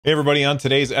Hey everybody, on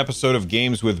today's episode of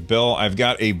Games with Bill, I've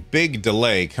got a big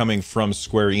delay coming from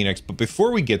Square Enix, but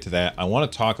before we get to that, I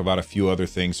want to talk about a few other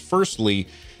things. Firstly,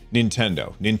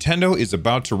 Nintendo. Nintendo is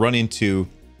about to run into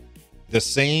the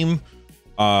same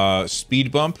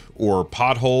speed bump or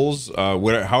potholes,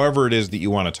 however it is that you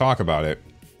want to talk about it.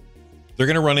 They're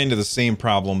going to run into the same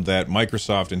problem that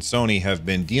Microsoft and Sony have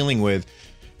been dealing with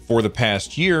for the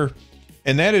past year,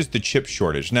 and that is the chip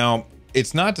shortage. Now,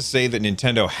 it's not to say that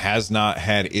Nintendo has not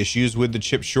had issues with the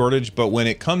chip shortage, but when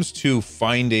it comes to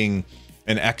finding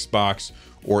an Xbox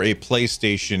or a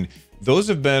PlayStation, those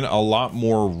have been a lot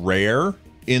more rare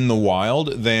in the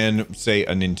wild than, say,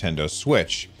 a Nintendo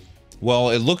Switch. Well,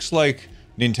 it looks like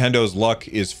Nintendo's luck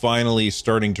is finally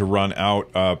starting to run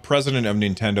out. President of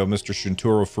Nintendo, Mr.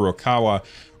 Shuntaro Furukawa,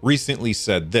 recently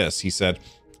said this. He said,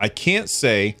 "I can't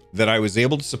say that I was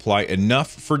able to supply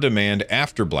enough for demand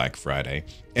after Black Friday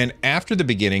and after the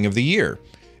beginning of the year.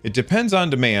 It depends on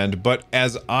demand, but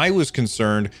as I was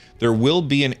concerned, there will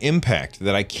be an impact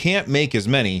that I can't make as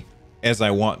many as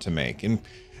I want to make." And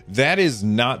that is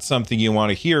not something you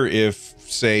want to hear if,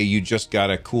 say, you just got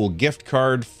a cool gift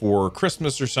card for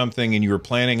Christmas or something and you were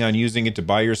planning on using it to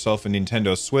buy yourself a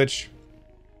Nintendo Switch.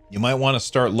 You might want to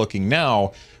start looking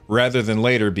now rather than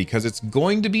later, because it's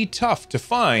going to be tough to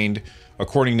find,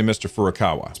 according to Mr.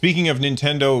 Furukawa. Speaking of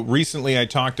Nintendo, recently I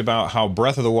talked about how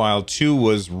Breath of the Wild 2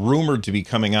 was rumored to be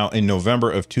coming out in November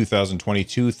of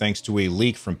 2022, thanks to a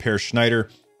leak from Per Schneider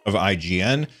of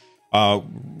IGN.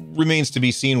 Remains to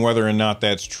be seen whether or not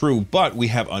that's true, but we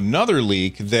have another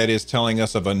leak that is telling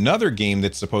us of another game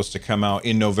that's supposed to come out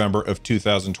in November of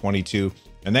 2022,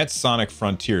 and that's Sonic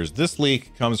Frontiers. This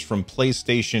leak comes from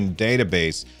PlayStation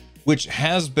Database, which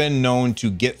has been known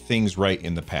to get things right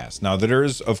in the past. Now, there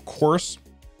is, of course,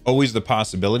 always the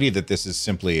possibility that this is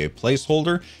simply a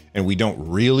placeholder, and we don't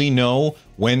really know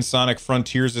when Sonic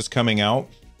Frontiers is coming out.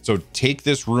 So take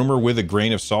this rumor with a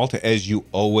grain of salt, as you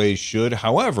always should.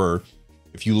 However,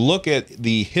 if you look at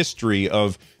the history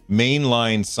of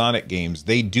mainline Sonic games,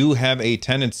 they do have a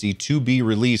tendency to be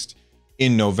released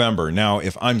in November. Now,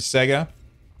 if I'm Sega,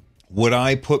 would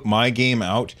I put my game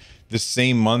out the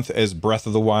same month as Breath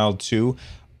of the Wild 2?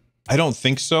 I don't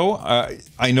think so.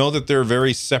 I know that they're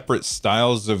very separate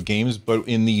styles of games, but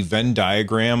in the Venn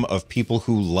diagram of people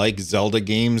who like Zelda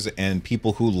games and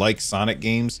people who like Sonic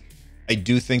games, I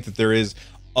do think that there is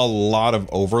a lot of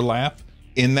overlap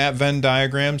in that Venn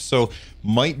diagram, so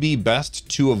might be best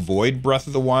to avoid Breath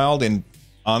of the Wild. And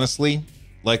honestly,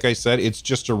 like I said, it's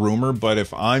just a rumor, but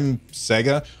if I'm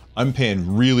Sega, I'm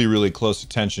paying really, really close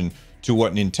attention to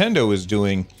what Nintendo is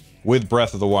doing with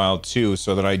Breath of the Wild 2,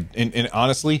 so that and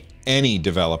honestly, any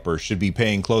developer should be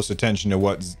paying close attention to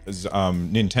what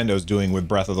Nintendo's doing with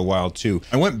Breath of the Wild 2.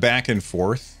 I went back and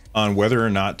forth on whether or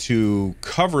not to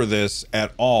cover this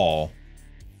at all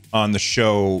on the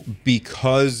show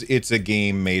because it's a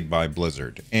game made by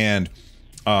Blizzard. And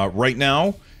right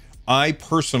now, I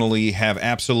personally have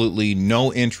absolutely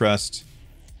no interest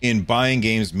in buying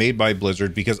games made by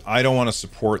Blizzard because I don't want to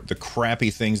support the crappy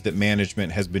things that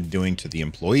management has been doing to the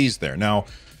employees there. Now,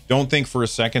 don't think for a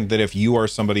second that if you are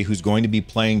somebody who's going to be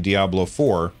playing Diablo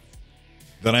 4,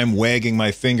 that I'm wagging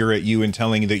my finger at you and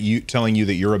telling you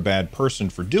that you're a bad person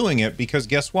for doing it, because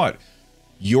guess what?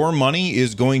 Your money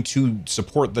is going to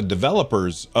support the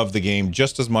developers of the game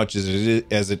just as much as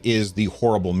it is the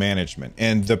horrible management.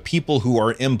 And the people who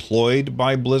are employed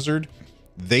by Blizzard,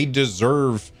 they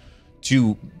deserve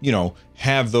to, you know,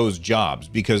 have those jobs,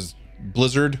 because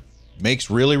Blizzard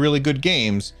makes really, really good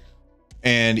games.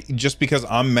 And just because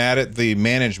I'm mad at the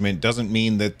management doesn't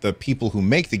mean that the people who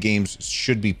make the games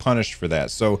should be punished for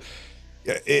that. So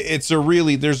it's a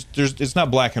really, it's not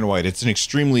black and white. It's an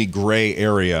extremely gray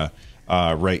area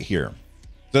right here.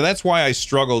 So that's why I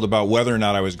struggled about whether or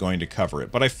not I was going to cover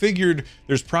it. But I figured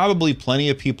there's probably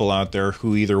plenty of people out there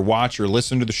who either watch or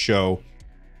listen to the show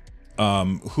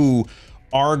who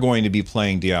are going to be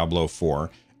playing Diablo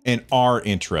 4 and are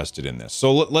interested in this.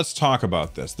 So let's talk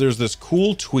about this. There's this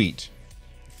cool tweet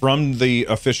from the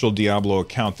official Diablo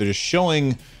account that is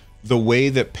showing the way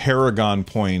that Paragon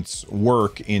points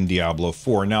work in Diablo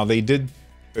 4. Now, they did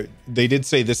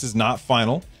say this is not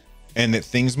final and that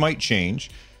things might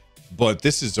change, but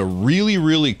this is a really,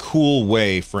 really cool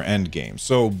way for Endgame.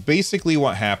 So basically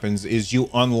what happens is you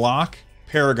unlock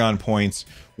Paragon points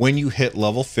when you hit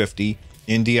level 50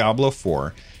 in Diablo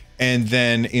 4, and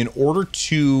then in order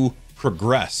to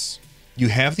progress, you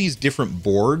have these different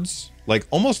boards, like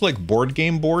almost like board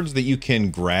game boards, that you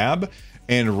can grab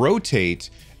and rotate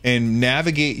and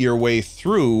navigate your way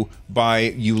through by,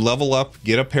 you level up,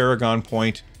 get a Paragon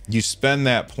point, you spend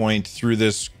that point through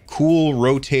this cool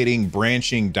rotating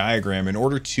branching diagram in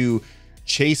order to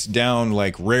chase down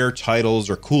like rare titles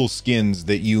or cool skins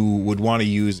that you would want to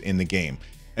use in the game.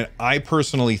 And I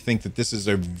personally think that this is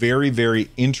a very, very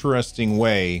interesting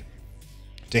way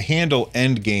to handle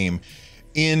Endgame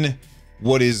in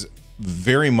what is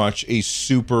very much a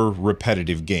super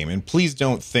repetitive game. And please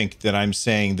don't think that I'm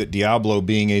saying that Diablo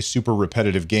being a super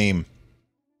repetitive game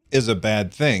is a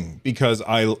bad thing, because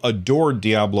I adored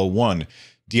Diablo 1.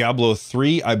 Diablo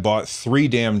 3, I bought 3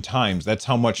 damn times. That's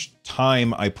how much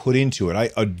time I put into it.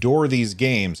 I adore these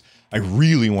games. I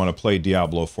really want to play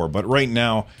Diablo 4, but right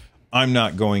now I'm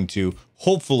not going to.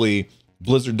 Hopefully,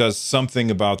 Blizzard does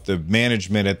something about the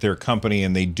management at their company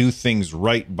and they do things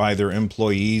right by their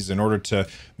employees in order to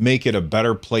make it a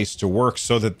better place to work,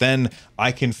 so that then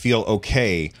I can feel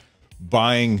okay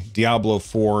buying Diablo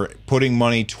 4, putting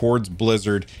money towards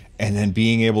Blizzard, and then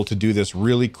being able to do this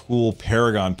really cool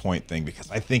Paragon Point thing, because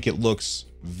I think it looks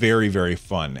very, very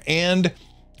fun and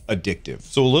addictive.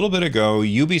 So a little bit ago,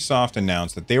 Ubisoft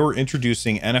announced that they were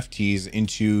introducing NFTs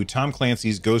into Tom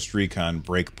Clancy's Ghost Recon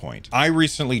Breakpoint. I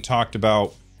recently talked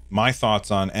about my thoughts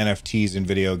on NFTs in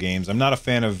video games. I'm not a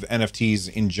fan of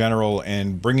NFTs in general,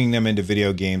 and bringing them into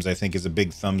video games I think is a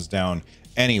big thumbs down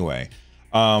anyway.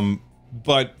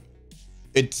 But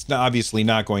it's obviously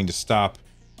not going to stop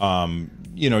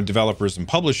you know, developers and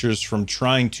publishers from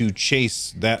trying to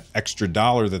chase that extra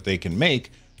dollar that they can make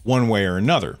one way or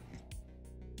another.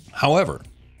 However,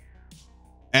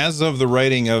 as of the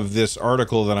writing of this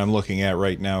article that I'm looking at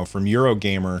right now from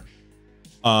Eurogamer,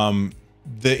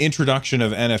 the introduction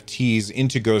of NFTs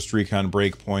into Ghost Recon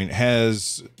Breakpoint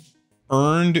has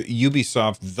earned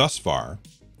Ubisoft thus far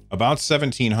about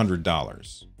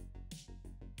 $1,700,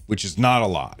 which is not a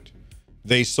lot.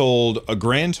 They sold a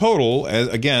grand total,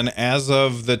 again, as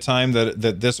of the time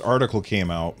that this article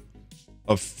came out,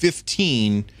 of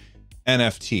 15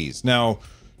 NFTs. Now,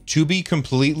 to be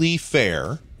completely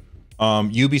fair,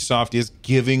 Ubisoft is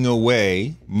giving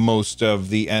away most of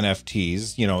the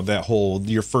NFTs, you know, that whole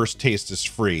your first taste is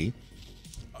free.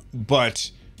 But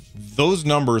those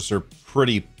numbers are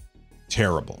pretty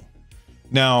terrible.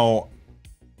 Now,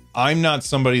 I'm not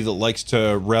somebody that likes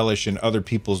to relish in other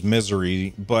people's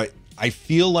misery, but I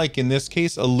feel like in this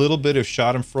case, a little bit of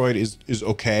schadenfreude is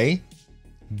okay,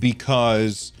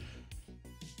 because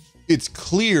it's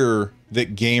clear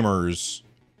that gamers,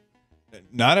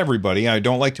 not everybody, I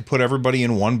don't like to put everybody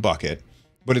in one bucket,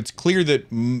 but it's clear that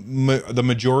the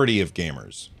majority of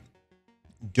gamers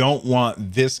don't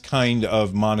want this kind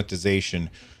of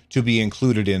monetization to be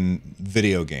included in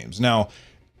video games. Now,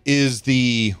 is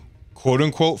the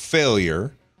quote-unquote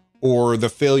failure, or the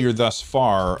failure thus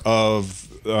far of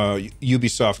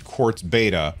Ubisoft Quartz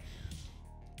Beta,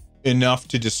 enough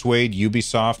to dissuade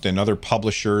Ubisoft and other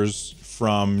publishers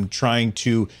from trying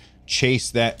to chase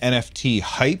that NFT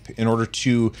hype in order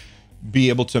to be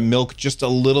able to milk just a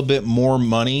little bit more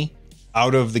money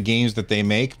out of the games that they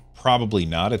make? Probably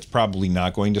not. It's probably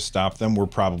not going to stop them. We're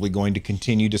probably going to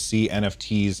continue to see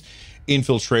NFTs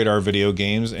infiltrate our video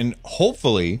games, and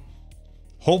hopefully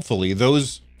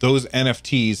those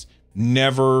NFTs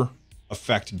never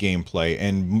affect gameplay,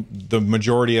 and the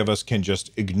majority of us can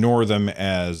just ignore them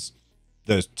as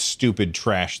the stupid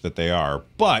trash that they are.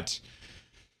 But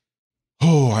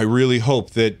oh, I really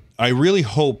hope that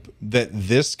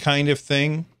this kind of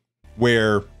thing,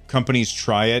 where companies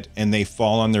try it and they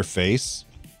fall on their face,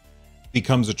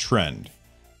 becomes a trend.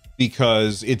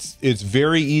 Because it's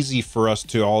very easy for us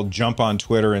to all jump on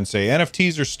Twitter and say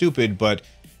NFTs are stupid, but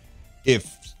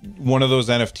if one of those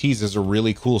NFTs is a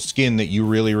really cool skin that you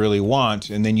really, really want,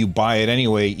 and then you buy it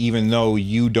anyway, even though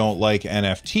you don't like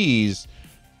NFTs,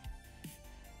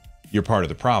 you're part of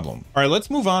the problem. All right,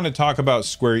 let's move on and talk about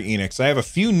Square Enix. I have a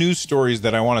few news stories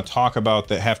that I want to talk about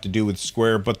that have to do with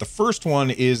Square, but the first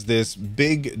one is this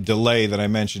big delay that I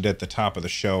mentioned at the top of the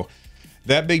show.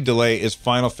 That big delay is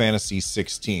Final Fantasy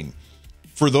XVI.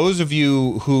 For those of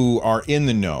you who are in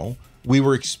the know, we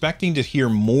were expecting to hear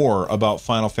more about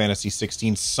Final Fantasy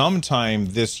XVI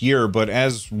sometime this year, but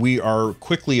as we are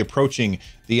quickly approaching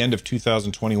the end of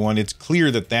 2021, it's clear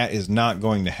that that is not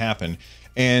going to happen.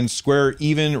 And Square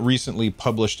even recently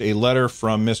published a letter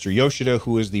from Mr. Yoshida,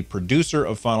 who is the producer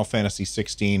of Final Fantasy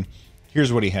XVI.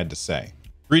 Here's what he had to say.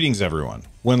 Greetings, everyone.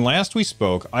 When last we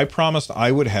spoke, I promised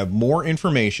I would have more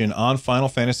information on Final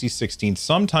Fantasy XVI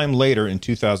sometime later in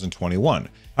 2021.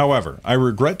 However, I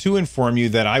regret to inform you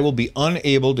that I will be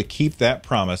unable to keep that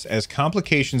promise, as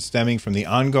complications stemming from the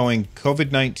ongoing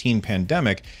COVID-19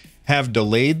 pandemic have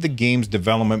delayed the game's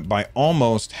development by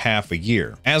almost half a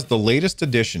year. As the latest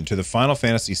addition to the Final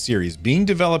Fantasy series being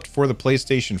developed for the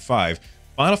PlayStation 5,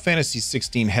 Final Fantasy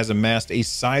XVI has amassed a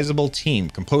sizable team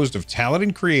composed of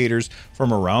talented creators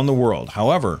from around the world.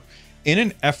 However, In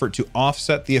an effort to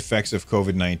offset the effects of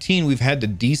COVID-19, we've had to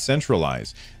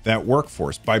decentralize that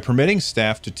workforce by permitting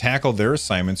staff to tackle their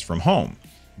assignments from home.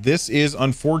 This is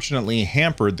unfortunately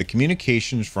hampered the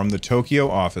communications from the Tokyo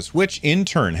office, which in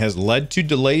turn has led to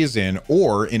delays in,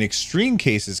 or in extreme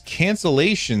cases,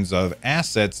 cancellations of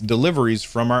assets deliveries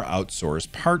from our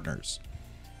outsourced partners.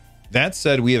 That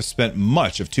said, we have spent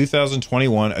much of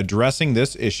 2021 addressing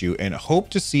this issue and hope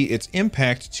to see its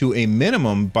impact to a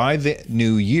minimum by the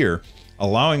new year,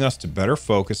 allowing us to better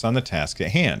focus on the task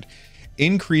at hand.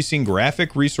 Increasing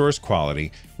graphic resource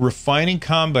quality, refining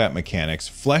combat mechanics,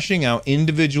 fleshing out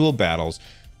individual battles,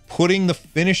 putting the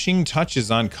finishing touches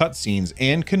on cutscenes,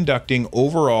 and conducting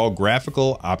overall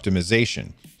graphical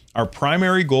optimization. Our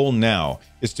primary goal now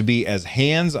is to be as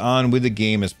hands-on with the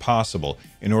game as possible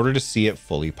in order to see it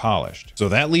fully polished. So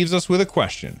that leaves us with a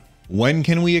question. When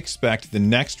can we expect the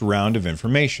next round of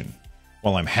information?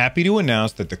 Well, I'm happy to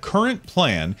announce that the current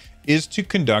plan is to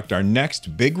conduct our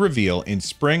next big reveal in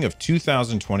spring of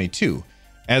 2022,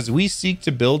 as we seek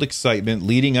to build excitement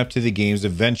leading up to the game's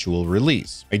eventual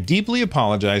release. I deeply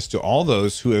apologize to all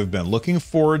those who have been looking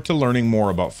forward to learning more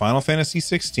about Final Fantasy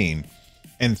XVI,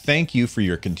 and thank you for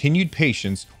your continued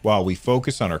patience while we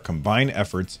focus on our combined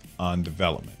efforts on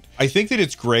development. I think that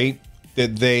it's great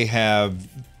that they have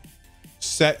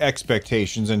set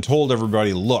expectations and told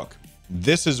everybody, look,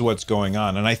 this is what's going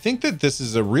on. And I think that this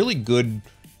is a really good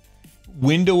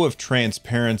window of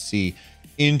transparency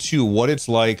into what it's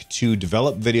like to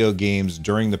develop video games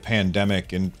during the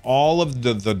pandemic and all of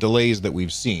the delays that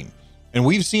we've seen. And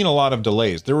we've seen a lot of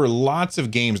delays. There were lots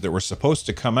of games that were supposed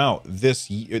to come out this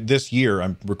year.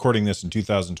 I'm recording this in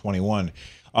 2021,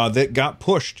 that got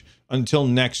pushed until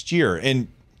next year. And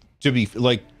to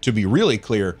be really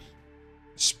clear,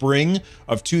 spring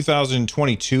of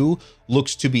 2022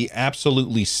 looks to be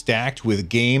absolutely stacked with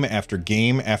game after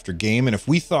game after game. And if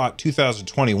we thought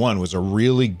 2021 was a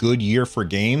really good year for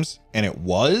games, and it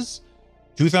was,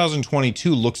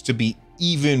 2022 looks to be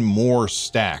even more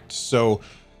stacked. So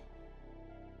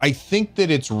I think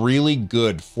that it's really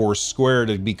good for Square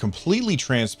to be completely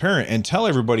transparent and tell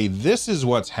everybody this is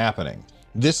what's happening.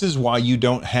 This is why you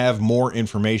don't have more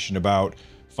information about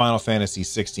Final Fantasy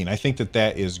XVI. I think that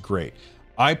that is great.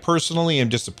 I personally am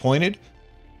disappointed,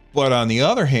 but on the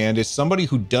other hand, as somebody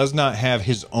who does not have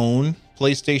his own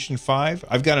PlayStation 5,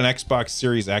 I've got an Xbox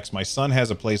Series X. My son has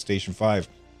a PlayStation 5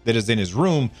 that is in his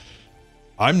room.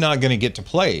 I'm not going to get to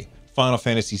play Final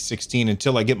Fantasy XVI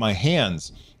until I get my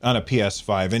hands on a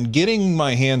PS5, and getting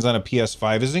my hands on a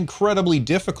PS5 is incredibly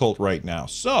difficult right now.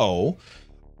 So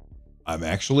I'm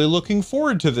actually looking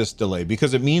forward to this delay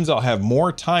because it means I'll have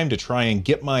more time to try and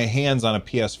get my hands on a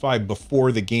PS5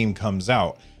 before the game comes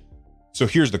out. So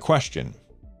here's the question.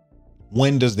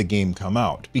 When does the game come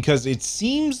out? Because it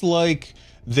seems like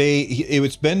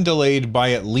it's been delayed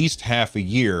by at least half a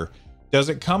year. Does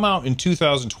it come out in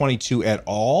 2022 at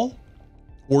all?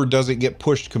 Or does it get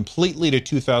pushed completely to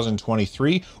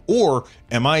 2023? Or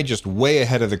am I just way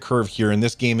ahead of the curve here and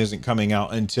this game isn't coming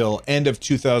out until end of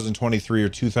 2023 or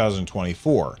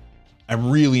 2024?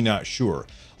 I'm really not sure.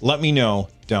 Let me know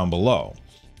down below.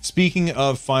 Speaking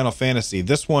of Final Fantasy,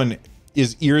 this one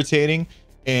is irritating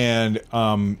and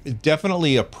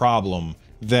definitely a problem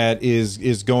that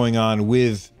is going on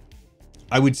with,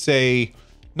 I would say,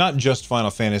 not just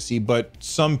Final Fantasy, but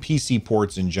some PC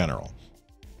ports in general.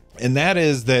 And that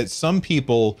is that some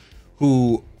people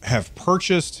who have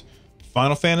purchased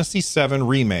Final Fantasy VII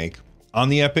Remake on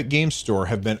the Epic Games Store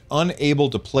have been unable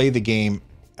to play the game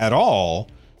at all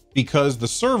because the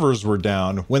servers were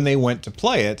down when they went to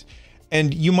play it.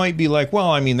 And you might be like,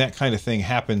 well, I mean, that kind of thing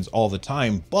happens all the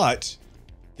time, but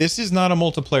this is not a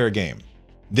multiplayer game.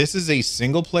 This is a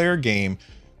single player game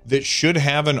that should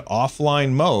have an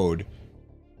offline mode.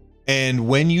 And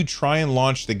when you try and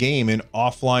launch the game in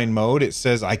offline mode, it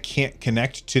says, I can't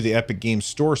connect to the Epic Games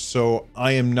Store, so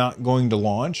I am not going to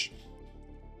launch.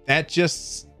 That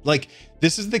just, like,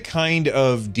 this is the kind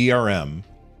of DRM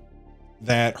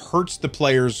that hurts the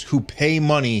players who pay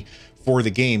money for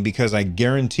the game, because I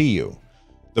guarantee you,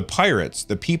 the pirates,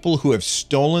 the people who have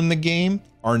stolen the game,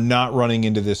 are not running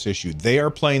into this issue. They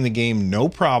are playing the game no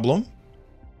problem.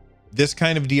 This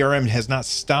kind of DRM has not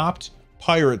stopped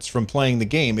pirates from playing the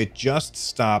game. It just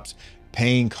stops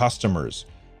paying customers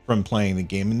from playing the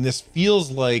game. And this feels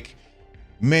like,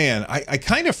 man, I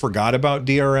kind of forgot about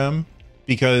DRM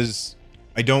because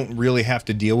I don't really have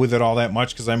to deal with it all that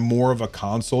much because I'm more of a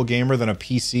console gamer than a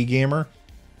PC gamer.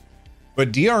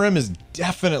 But DRM is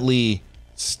definitely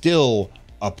still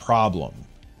a problem.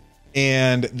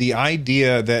 And the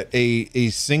idea that a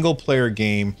single player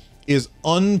game is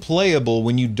unplayable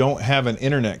when you don't have an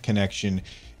internet connection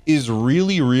is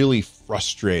really, really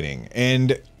frustrating.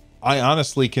 And I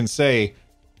honestly can say,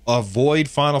 avoid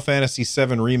Final Fantasy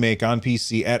VII Remake on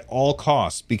PC at all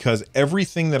costs, because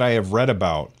everything that I have read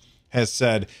about has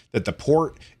said that the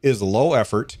port is low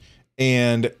effort,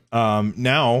 and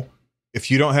now if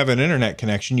you don't have an internet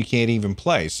connection, you can't even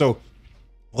play. So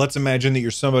let's imagine that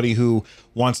you're somebody who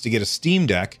wants to get a Steam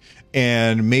Deck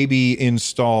and maybe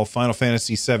install Final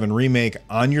Fantasy VII Remake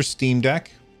on your Steam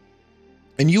Deck,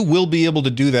 and you will be able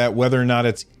to do that whether or not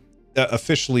it's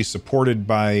officially supported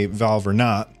by Valve or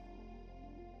not.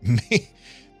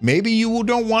 Maybe you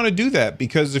don't want to do that,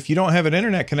 because if you don't have an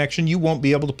internet connection, you won't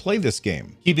be able to play this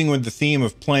game. Keeping with the theme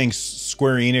of playing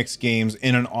Square Enix games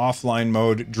in an offline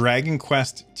mode, Dragon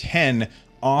Quest X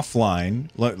Offline,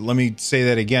 let me say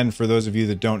that again for those of you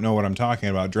that don't know what I'm talking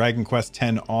about. Dragon Quest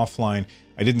X Offline,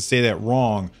 I didn't say that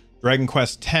wrong. Dragon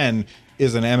Quest X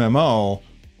is an MMO,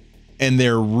 and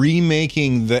they're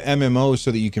remaking the MMO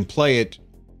so that you can play it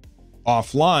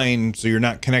offline, so you're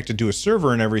not connected to a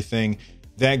server and everything.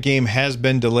 That game has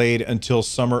been delayed until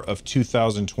summer of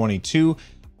 2022.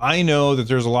 I know that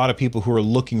there's a lot of people who are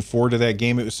looking forward to that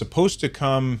game. It was supposed to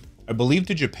come, I believe,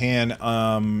 to Japan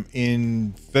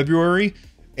in February,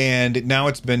 and now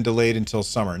it's been delayed until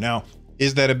summer. Now,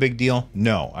 is that a big deal?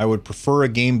 No. I would prefer a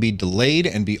game be delayed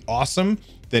and be awesome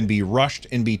than be rushed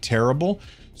and be terrible.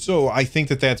 So I think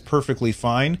that that's perfectly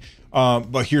fine.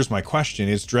 But here's my question.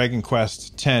 Is Dragon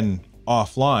Quest X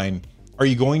offline? Are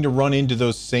you going to run into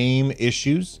those same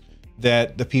issues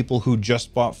that the people who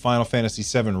just bought Final Fantasy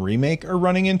VII Remake are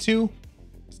running into?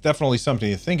 It's definitely something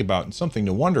to think about and something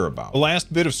to wonder about. The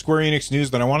last bit of Square Enix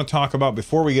news that I want to talk about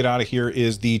before we get out of here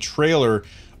is the trailer.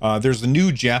 There's the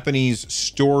new Japanese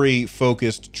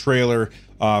story-focused trailer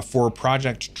for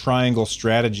Project Triangle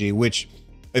Strategy, which,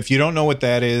 if you don't know what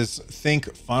that is,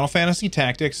 think Final Fantasy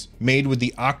Tactics made with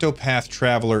the Octopath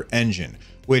Traveler engine,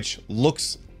 which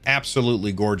looks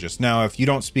absolutely gorgeous. Now, if you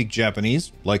don't speak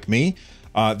Japanese like me,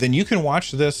 then you can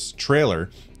watch this trailer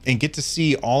and get to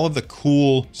see all of the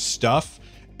cool stuff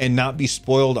and not be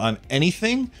spoiled on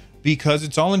anything, because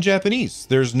it's all in Japanese.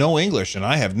 There's no English, and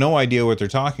I have no idea what they're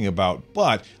talking about,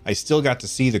 but I still got to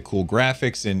see the cool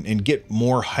graphics and get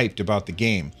more hyped about the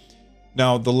game.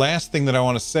 Now, the last thing that I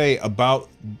want to say about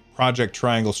Project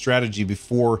Triangle Strategy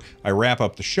before I wrap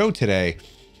up the show today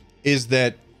is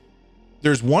that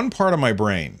there's one part of my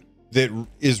brain that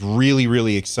is really,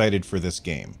 really excited for this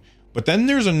game. But then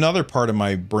there's another part of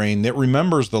my brain that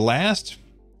remembers the last,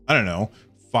 I don't know,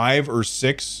 5 or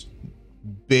 6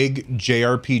 big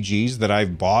JRPGs that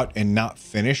I've bought and not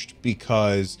finished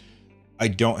because I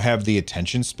don't have the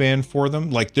attention span for them.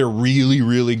 Like, they're really,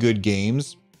 really good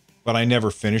games, but I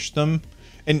never finished them.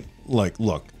 And like,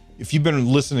 look, if you've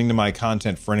been listening to my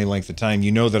content for any length of time,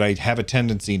 you know that I have a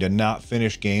tendency to not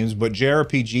finish games, but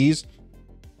JRPGs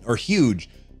are huge,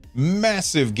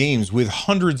 massive games with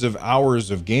hundreds of hours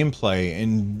of gameplay,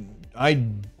 and I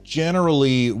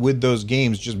generally, with those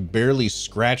games, just barely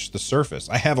scratch the surface.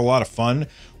 I have a lot of fun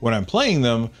when I'm playing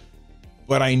them,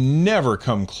 but I never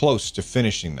come close to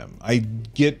finishing them. I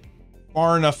get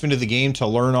far enough into the game to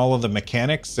learn all of the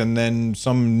mechanics, and then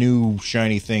some new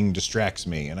shiny thing distracts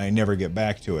me and I never get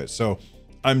back to it. So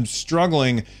I'm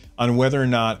struggling on whether or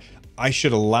not I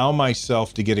should allow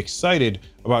myself to get excited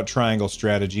about Triangle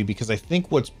Strategy, because I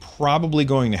think what's probably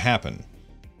going to happen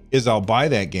is I'll buy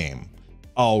that game.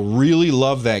 I'll really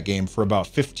love that game for about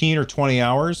 15 or 20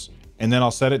 hours, and then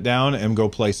I'll set it down and go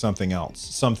play something else,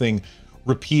 something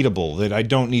repeatable that I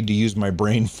don't need to use my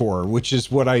brain for, which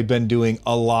is what I've been doing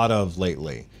a lot of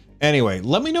lately. Anyway,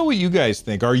 let me know what you guys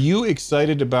think. Are you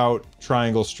excited about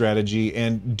Triangle Strategy,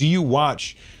 and do you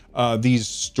watch these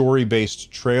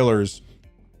story-based trailers,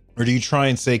 or do you try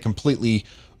and stay completely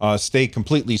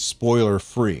spoiler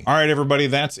free? All right, everybody,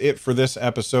 that's it for this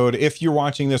episode. If you're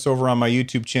watching this over on my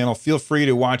YouTube channel, feel free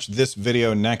to watch this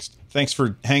video next. Thanks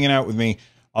for hanging out with me.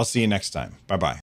 I'll see you next time. Bye-bye.